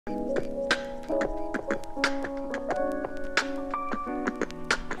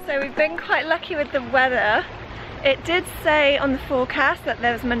we've been quite lucky with the weather. It did say on the forecast that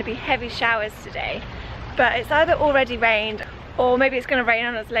there was meant to be heavy showers today, but it's either already rained or maybe it's going to rain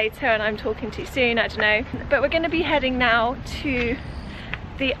on us later and I'm talking too soon, I don't know. But we're going to be heading now to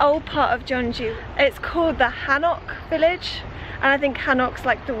the old part of Jeonju. It's called the Hanok Village, and I think Hanok's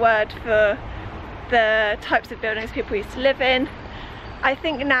like the word for the types of buildings people used to live in. I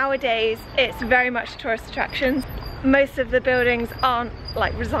think nowadays it's very much tourist attractions. Most of the buildings aren't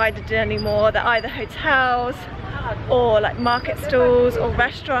like resided in anymore. They're either hotels or like market stalls or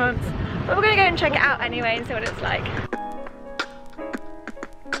restaurants. But we're gonna go and check it out anyway and see what it's like.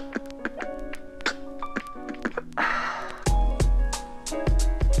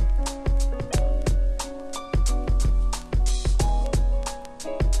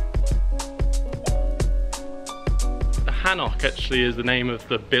 Hanok actually is the name of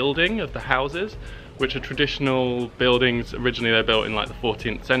the building, of the houses, which are traditional buildings. Originally they're built in like the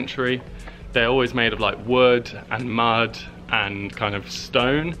 14th century. They're always made of like wood and mud and kind of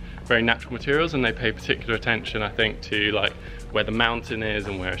stone, very natural materials, and they pay particular attention, I think, to like where the mountain is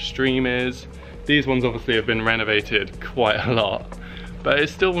and where a stream is. These ones obviously have been renovated quite a lot, but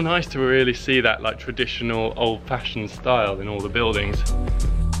it's still nice to really see that like traditional old-fashioned style in all the buildings.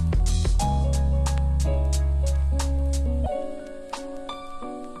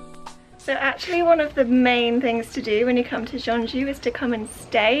 So actually one of the main things to do when you come to Jeonju is to come and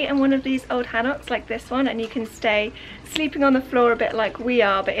stay in one of these old hanoks like this one, and you can stay sleeping on the floor a bit like we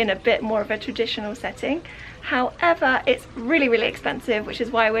are, but in a bit more of a traditional setting. However, it's really, really expensive, which is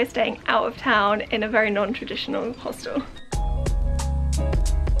why we're staying out of town in a very non-traditional hostel.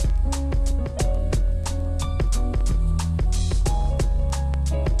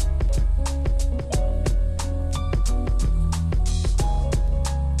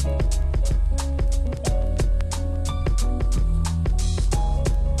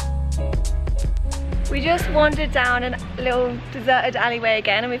 We just wandered down a little deserted alleyway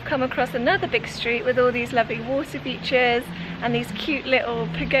again, and we've come across another big street with all these lovely water features and these cute little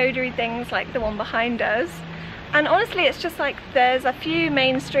pagoda-y things like the one behind us. And honestly, it's just like there's a few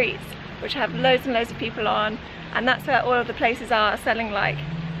main streets which have loads and loads of people on, and that's where all of the places are selling like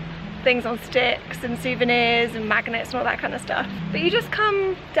things on sticks and souvenirs and magnets and all that kind of stuff. But you just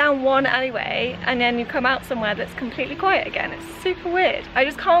come down one alleyway and then you come out somewhere that's completely quiet again. It's super weird. I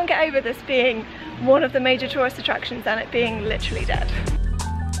just can't get over this being one of the major tourist attractions and it being literally dead.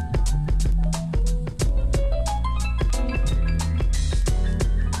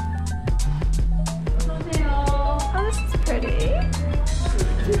 Oh, this is pretty.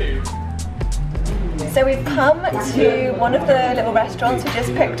 So we've come to one of the little restaurants. We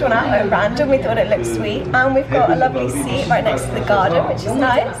just picked one out at random. We thought it looked sweet, and we've got a lovely seat right next to the garden, which is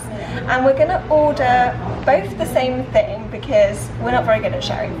nice. And we're gonna order both the same thing because we're not very good at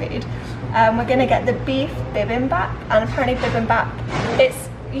sharing food. We're gonna get the beef bibimbap, and apparently bibimbap,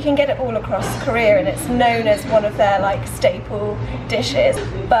 you can get it all across Korea and it's known as one of their like staple dishes,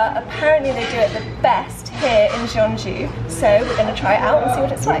 but apparently they do it the best here in Jeonju, so we're going to try it out and see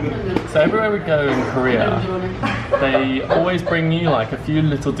what it's like. So everywhere we go in Korea, they always bring you like a few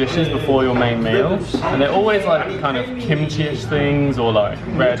little dishes before your main meal, and they're always like kind of kimchi-ish things or like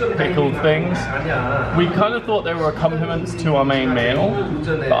red pickled things. We kind of thought they were accompaniments to our main meal,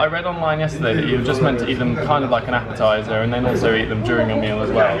 but I read online yesterday that you're just meant to eat them kind of like an appetizer and then also eat them during your meal as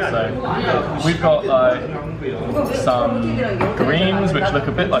well. So we've got like some greens which look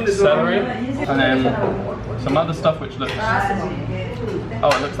a bit like celery, and then some other stuff which looks,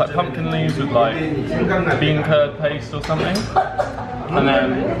 oh, it looks like pumpkin leaves with like bean curd paste or something, and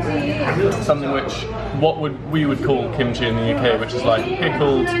then something which we would call kimchi in the UK, which is like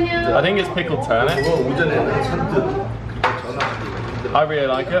pickled, I think it's pickled turnip. I really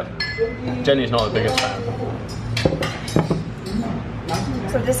like it. Jenny's not the biggest fan.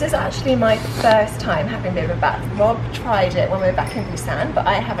 So this is actually my first time having bibimbap. Rob tried it when we were back in Busan, but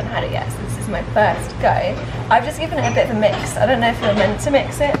I haven't had it yet, so this is my first go. I've just given it a bit of a mix. I don't know if we're meant to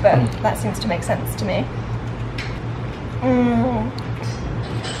mix it, but that seems to make sense to me.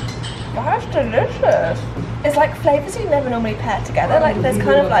 That's delicious. It's like flavours you never normally pair together. Like there's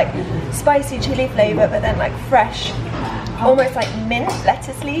kind of like spicy chili flavour, but then like fresh, almost like mint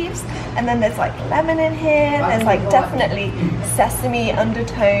lettuce leaves, and then there's like lemon in here. There's like definitely sesame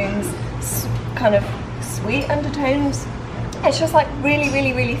undertones, kind of sweet undertones. It's just like really,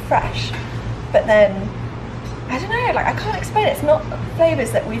 really, really fresh. But then I don't know, like I can't explain it. It's not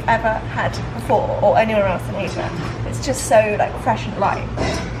flavours that we've ever had before or anywhere else in Asia. It's just so like fresh and light,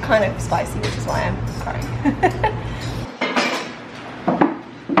 kind of spicy, which is why I'm crying.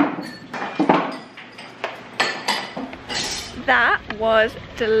 That was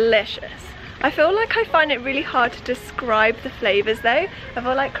delicious. I feel like I find it really hard to describe the flavours though. I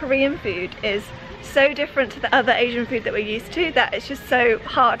feel like Korean food is so different to the other Asian food that we're used to that it's just so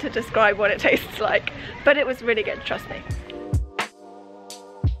hard to describe what it tastes like. But it was really good, trust me.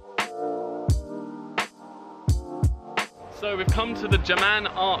 So we've come to the Jaman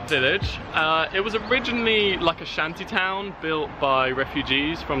Art Village. It was originally like a shanty town built by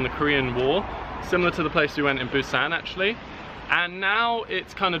refugees from the Korean War, similar to the place we went in Busan actually. And now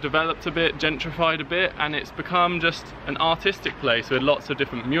it's kind of developed a bit, gentrified a bit, and it's become just an artistic place with lots of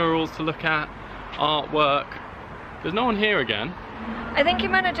different murals to look at, artwork. There's no one here again. I think you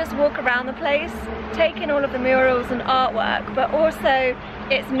want to just walk around the place, take in all of the murals and artwork, but also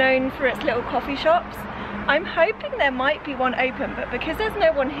it's known for its little coffee shops. I'm hoping there might be one open, but because there's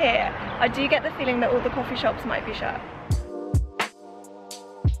no one here, I do get the feeling that all the coffee shops might be shut.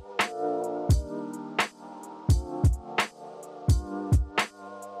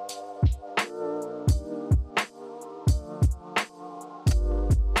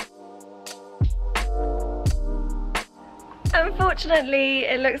 Unfortunately,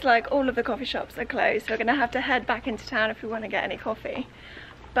 it looks like all of the coffee shops are closed, so we're gonna have to head back into town if we want to get any coffee.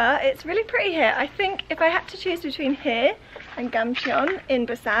 But it's really pretty here. I think if I had to choose between here and Gamcheon in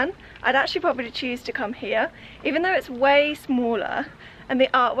Busan, I'd actually probably choose to come here. Even though it's way smaller and the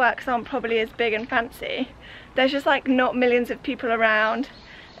artworks aren't probably as big and fancy, there's just like not millions of people around.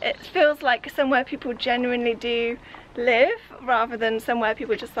 It feels like somewhere people genuinely do live rather than somewhere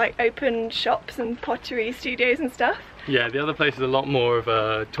people just like open shops and pottery studios and stuff. Yeah, the other place is a lot more of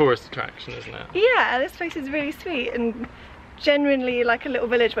a tourist attraction, isn't it? Yeah, this place is really sweet and genuinely like a little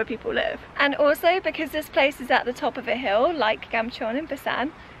village where people live. And also because this place is at the top of a hill like Gamcheon in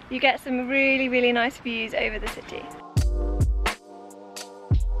Busan, you get some really nice views over the city.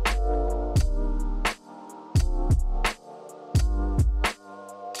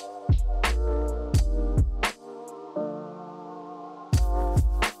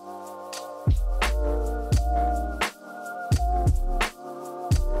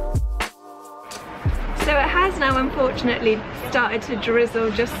 So it has now unfortunately started to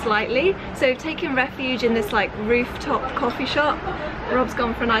drizzle just slightly, so we've taken refuge in this like rooftop coffee shop. Rob's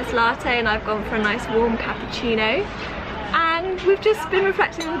gone for a nice latte and I've gone for a nice warm cappuccino, and we've just been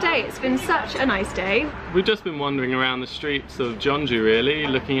reflecting on the day. It's been such a nice day. We've just been wandering around the streets of Jeonju really,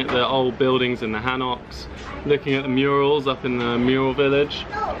 looking at the old buildings in the Hanoks, looking at the murals up in the Mural Village,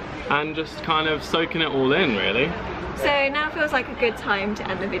 and just kind of soaking it all in really. So now feels like a good time to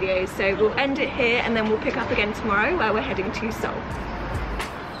end the video, so we'll end it here and then we'll pick up again tomorrow where we're heading to Seoul.